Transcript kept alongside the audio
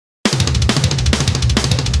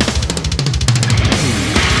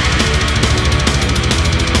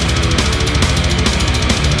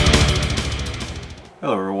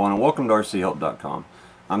Welcome to RcHelpDotCom.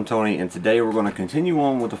 I'm Tony, and today we're going to continue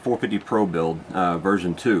on with the 450 Pro build,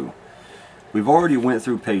 version 2. We've already went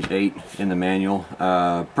through page 8 in the manual,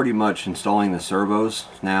 pretty much installing the servos.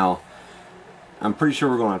 Now, I'm pretty sure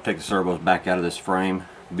we're going to take the servos back out of this frame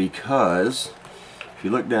because if you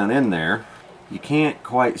look down in there, you can't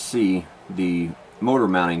quite see the motor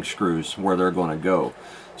mounting screws where they're going to go.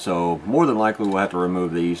 So more than likely we'll have to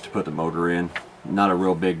remove these to put the motor in. Not a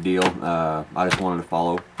real big deal. I just wanted to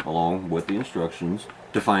follow along with the instructions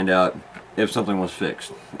to find out if something was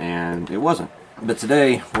fixed, and it wasn't. But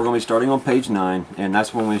today we're going to be starting on page 9, and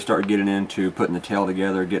that's when we start getting into putting the tail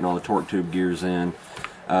together, getting all the torque tube gears in,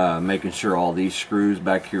 making sure all these screws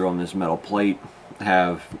back here on this metal plate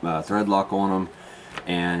have thread lock on them,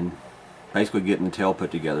 and basically getting the tail put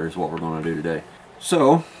together is what we're going to do today.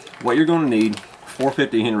 So what you're going to need: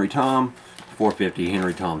 450 Henry Tom, 450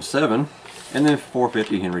 Henry Tom 7, and then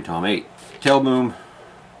 450 Henry Tom 8. Tail boom,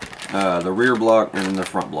 the rear block, and then the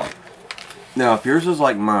front block. Now if yours is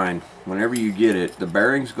like mine, whenever you get it, the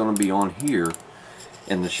bearing's going to be on here,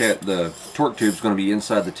 and the torque tube's going to be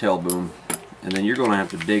inside the tail boom, and then you're going to have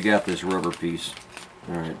to dig out this rubber piece.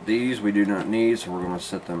 Alright, these we do not need, so we're going to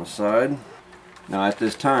set them aside. Now at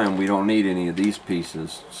this time we don't need any of these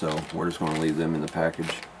pieces, so we're just going to leave them in the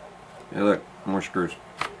package. Hey look, more screws.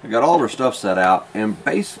 We got all of our stuff set out, and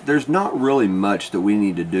there's not really much that we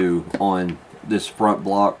need to do on this front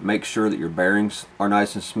block. Make sure that your bearings are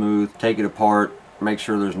nice and smooth. Take it apart, make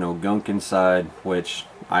sure there's no gunk inside, which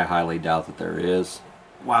I highly doubt that there is.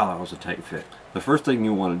 Wow, that was a tight fit. The first thing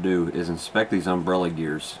you want to do is inspect these umbrella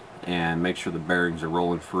gears and make sure the bearings are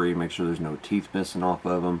rolling free, make sure there's no teeth missing off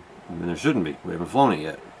of them. And there shouldn't be. We haven't flown it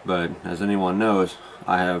yet. But as anyone knows,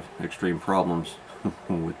 I have extreme problems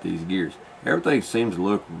with these gears. Everything seems to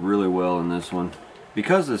look really well in this one.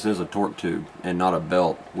 Because this is a torque tube and not a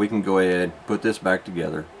belt, we can go ahead, put this back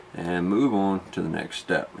together, and move on to the next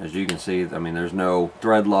step. As you can see, I mean, there's no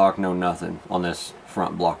thread lock, no nothing on this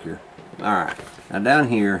front block here. Alright, now down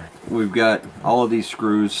here we've got all of these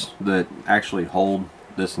screws that actually hold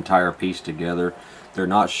this entire piece together. They're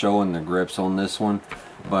not showing the grips on this one,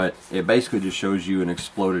 but it basically just shows you an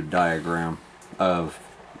exploded diagram of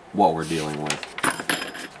what we're dealing with.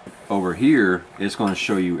 Over here, it's going to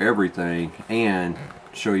show you everything and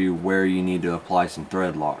show you where you need to apply some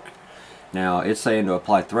thread lock. Now, it's saying to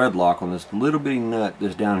apply thread lock on this little bitty nut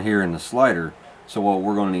that's down here in the slider. So what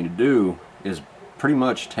we're going to need to do is pretty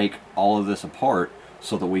much take all of this apart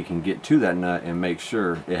so that we can get to that nut and make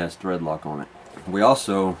sure it has thread lock on it. We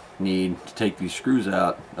also need to take these screws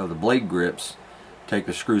out of the blade grips, take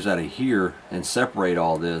the screws out of here, and separate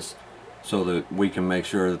all this so that we can make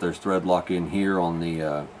sure that there's thread lock in here on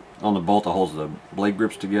the bolt that holds the blade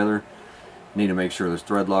grips together. Need to make sure there's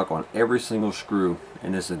thread lock on every single screw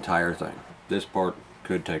in this entire thing. This part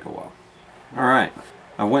could take a while. Alright,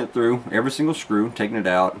 I went through every single screw, taking it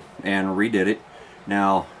out, and redid it.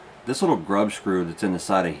 Now, this little grub screw that's in the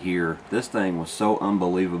side of here, this thing was so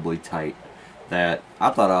unbelievably tight that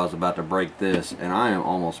I thought I was about to break this, and I am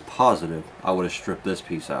almost positive I would have stripped this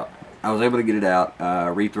piece out. I was able to get it out,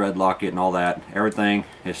 re-thread lock it and all that. Everything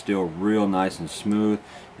is still real nice and smooth.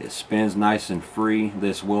 It spins nice and free.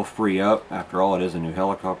 This will free up. After all, it is a new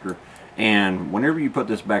helicopter. And whenever you put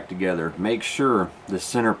this back together, make sure the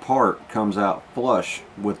center part comes out flush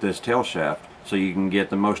with this tail shaft so you can get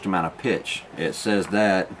the most amount of pitch. It says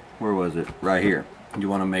that, where was it? Right here. You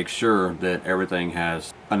want to make sure that everything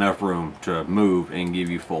has enough room to move and give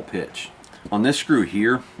you full pitch. On this screw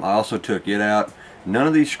here, I also took it out. None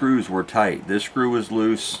of these screws were tight. This screw was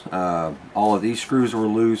loose. All of these screws were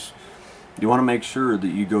loose. You want to make sure that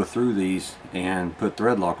you go through these and put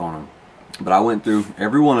thread lock on them. But I went through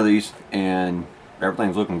every one of these and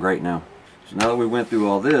everything's looking great now. So now that we went through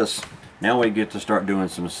all this, now we get to start doing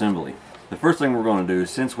some assembly. The first thing we're going to do,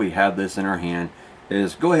 since we have this in our hand,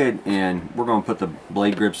 is go ahead and we're going to put the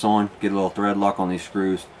blade grips on, get a little thread lock on these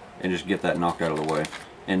screws, and just get that knocked out of the way.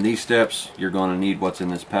 In these steps, you're going to need what's in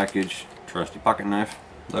this package. Trusty pocket knife.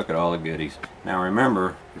 Look at all the goodies. Now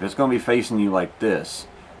remember, if it's going to be facing you like this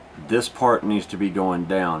part needs to be going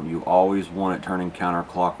down. You always want it turning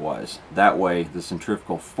counterclockwise. That way the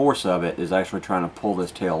centrifugal force of it is actually trying to pull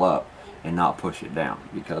this tail up and not push it down.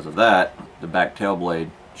 Because of that, the back tail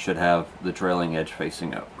blade should have the trailing edge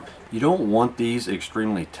facing up. You don't want these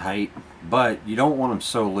extremely tight, but you don't want them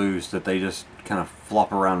so loose that they just kind of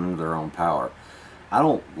flop around under their own power. I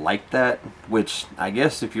don't like that, which I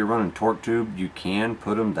guess if you're running torque tube, you can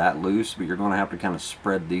put them that loose, but you're going to have to kind of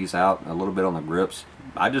spread these out a little bit on the grips.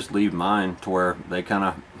 I just leave mine to where they kind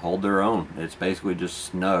of hold their own. It's basically just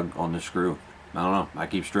snug on the screw. I don't know, I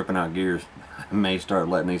keep stripping out gears. I may start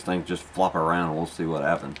letting these things just flop around and we'll see what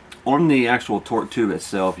happens. On the actual torque tube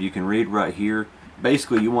itself, you can read right here,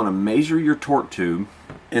 basically you want to measure your torque tube,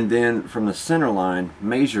 and then from the center line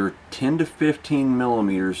measure 10 to 15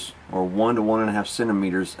 millimeters or 1 to 1.5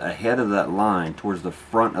 centimeters ahead of that line towards the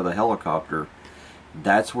front of the helicopter.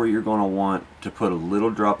 That's where you're going to want to put a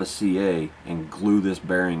little drop of CA and glue this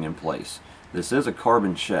bearing in place. This is a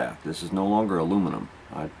carbon shaft. This is no longer aluminum.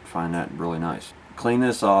 I find that really nice. Clean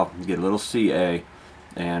this off, get a little CA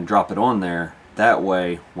and drop it on there. That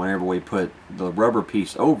way, whenever we put the rubber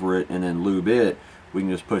piece over it and then lube it, we can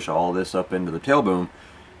just push all this up into the tail boom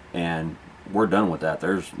and we're done with that.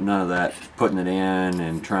 There's none of that putting it in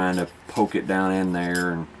and trying to poke it down in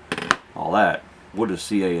there and all that. We'll just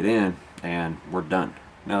CA it in and we're done.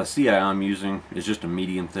 Now the CA I'm using is just a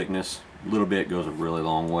medium thickness. A little bit goes a really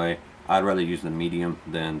long way. I'd rather use the medium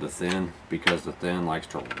than the thin because the thin likes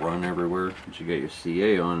to run everywhere. But you got your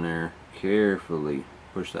CA on there, carefully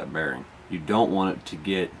push that bearing. You don't want it to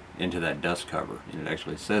get into that dust cover, and it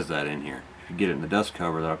actually says that in here. If you get it in the dust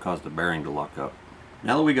cover, that'll cause the bearing to lock up.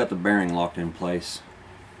 Now that we got the bearing locked in place,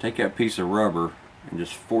 take that piece of rubber and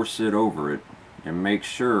just force it over it and make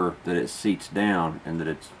sure that it seats down and that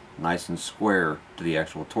it's nice and square to the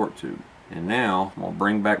actual torque tube. And now I'm going to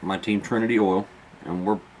bring back my Team Trinity oil, and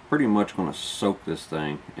we're pretty much going to soak this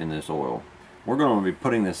thing in this oil. We're going to be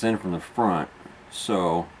putting this in from the front,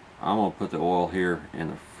 so I'm going to put the oil here in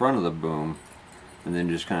the front of the boom and then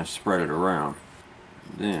just kind of spread it around.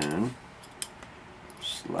 Then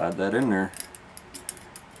slide that in there,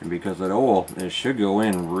 and because that oil, it should go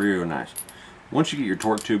in real nice. Once you get your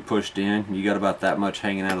torque tube pushed in, you got about that much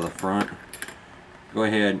hanging out of the front. Go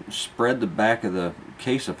ahead, spread the back of the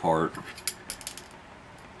case apart,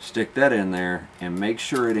 stick that in there, and make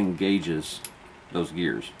sure it engages those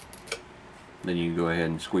gears. Then you can go ahead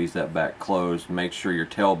and squeeze that back closed, make sure your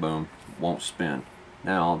tail boom won't spin.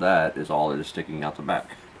 Now that is all that is sticking out the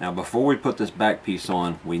back. Now before we put this back piece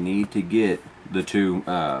on, we need to get the two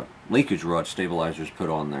linkage rod stabilizers put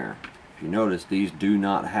on there. If you notice, these do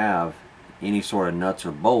not have any sort of nuts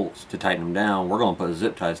or bolts to tighten them down. We're going to put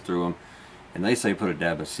zip ties through them, and they say put a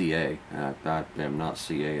dab of CA. I am not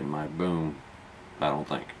CA in my boom, I don't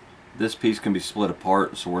think. This piece can be split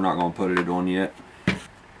apart, so we're not going to put it on yet.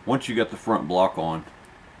 Once you got the front block on,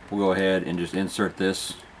 we'll go ahead and just insert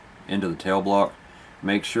this into the tail block.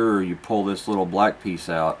 Make sure you pull this little black piece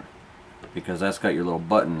out because that's got your little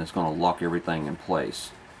button that's going to lock everything in place.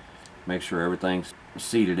 Make sure everything's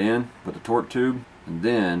seated in with the torque tube, and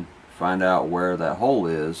then find out where that hole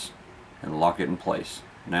is and lock it in place.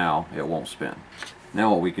 Now it won't spin.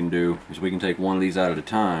 Now what we can do is we can take one of these out at a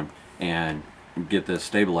time and get this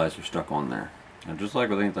stabilizer stuck on there. And just like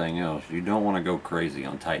with anything else, you don't want to go crazy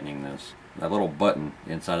on tightening this. That little button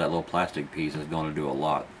inside that little plastic piece is going to do a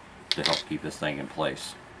lot to help keep this thing in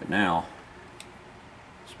place. But now,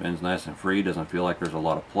 it spins nice and free, doesn't feel like there's a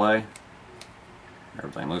lot of play.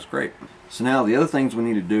 Everything looks great. So now the other things we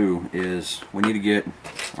need to do is we need to get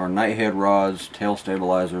our night head rods, tail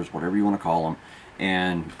stabilizers, whatever you want to call them,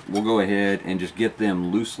 and we'll go ahead and just get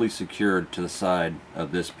them loosely secured to the side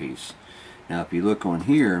of this piece. Now if you look on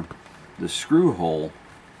here, the screw hole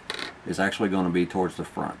is actually going to be towards the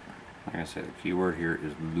front. Like I said, the key word here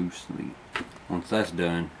is loosely. Once that's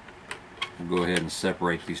done, we'll go ahead and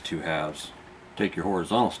separate these two halves. Take your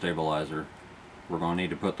horizontal stabilizer. We're going to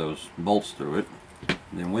need to put those bolts through it.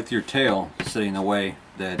 Then with your tail sitting the way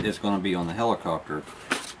that it's going to be on the helicopter,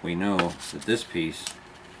 we know that this piece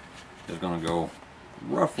is going to go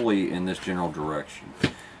roughly in this general direction,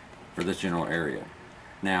 for this general area.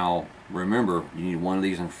 Now remember, you need one of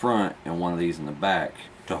these in front and one of these in the back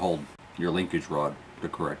to hold your linkage rod the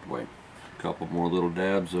correct way. A couple more little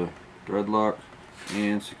dabs of thread lock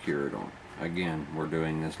and secure it on. Again, we're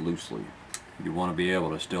doing this loosely. You want to be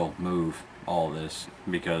able to still move all this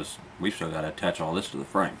because we've still got to attach all this to the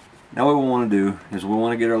frame. Now what we want to do is we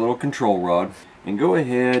want to get our little control rod and go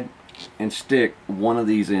ahead and stick one of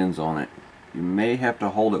these ends on it. You may have to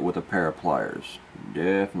hold it with a pair of pliers. You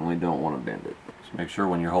definitely don't want to bend it. So make sure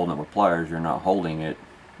when you're holding it with pliers, you're not holding it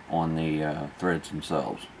on the threads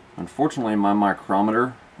themselves. Unfortunately, my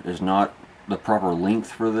micrometer is not the proper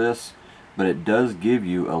length for this, but it does give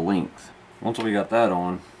you a length. Once we got that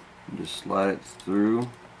on, just slide it through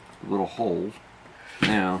the little holes.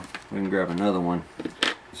 Now we can grab another one and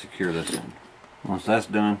secure this in. Once that's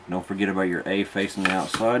done, don't forget about your A facing the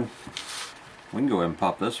outside. We can go ahead and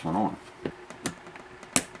pop this one on.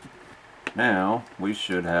 Now we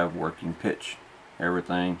should have working pitch.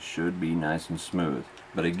 Everything should be nice and smooth.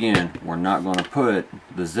 But again, we're not going to put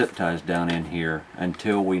the zip ties down in here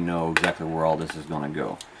until we know exactly where all this is going to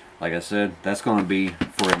go. Like I said, that's going to be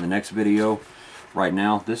for in the next video. Right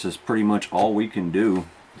now, this is pretty much all we can do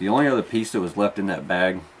The only other piece that was left in that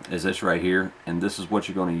bag is this right here, and this is what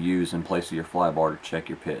you're going to use in place of your fly bar to check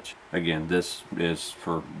your pitch. Again, this is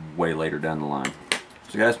for way later down the line.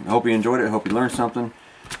 So guys, I hope you enjoyed it. I hope you learned something.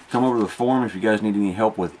 Come over to the forum if you guys need any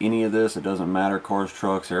help with any of this. It doesn't matter, cars,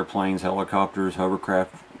 trucks, airplanes, helicopters,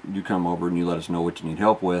 hovercraft. You come over and you let us know what you need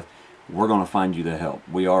help with. We're going to find you the help.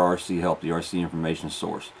 We are RC Help, the RC information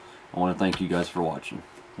source. I want to thank you guys for watching.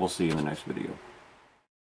 We'll see you in the next video.